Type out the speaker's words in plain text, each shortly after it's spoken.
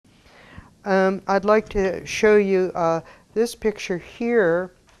I'd like to show you this picture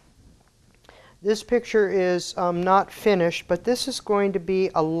here. This picture is not finished, but this is going to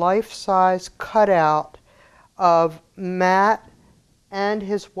be a life-size cutout of Matt and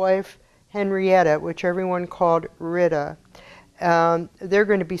his wife Henrietta, which everyone called Rita. They're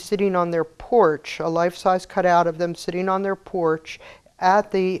going to be sitting on their porch, a life-size cutout of them sitting on their porch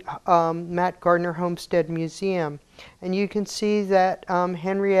at the Matt Gardner Homestead Museum. And you can see that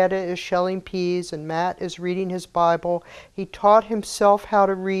Henrietta is shelling peas and Matt is reading his Bible. He taught himself how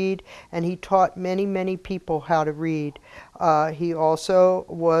to read, and he taught many, many people how to read. He also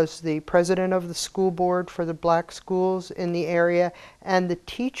was the president of the school board for the black schools in the area, and the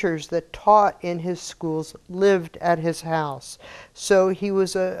teachers that taught in his schools lived at his house. So he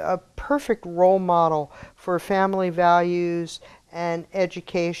was a perfect role model for family values and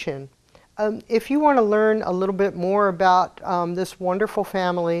education. If you want to learn a little bit more about this wonderful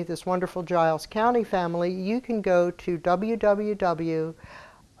family, this wonderful Giles County family, you can go to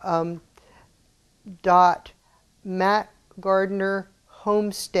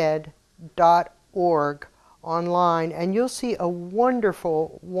www.mattgardnerhomestead.org online, and you'll see a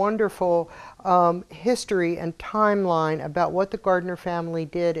wonderful, wonderful history and timeline about what the Gardner family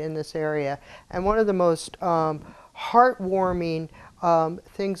did in this area. And one of the most heartwarming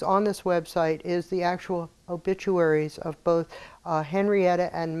things on this website is the actual obituaries of both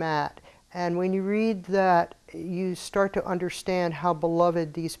Henrietta and Matt. And when you read that, you start to understand how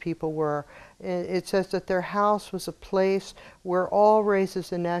beloved these people were. It says that their house was a place where all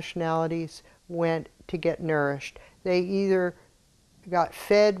races and nationalities went to get nourished. They either got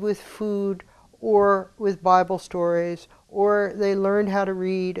fed with food or with Bible stories, or they learned how to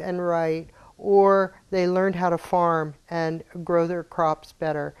read and write, or they learned how to farm and grow their crops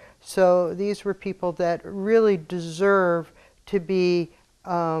better. So these were people that really deserve to be,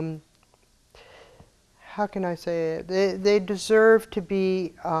 how can I say it? They deserve to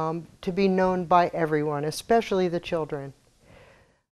be known by everyone, especially the children.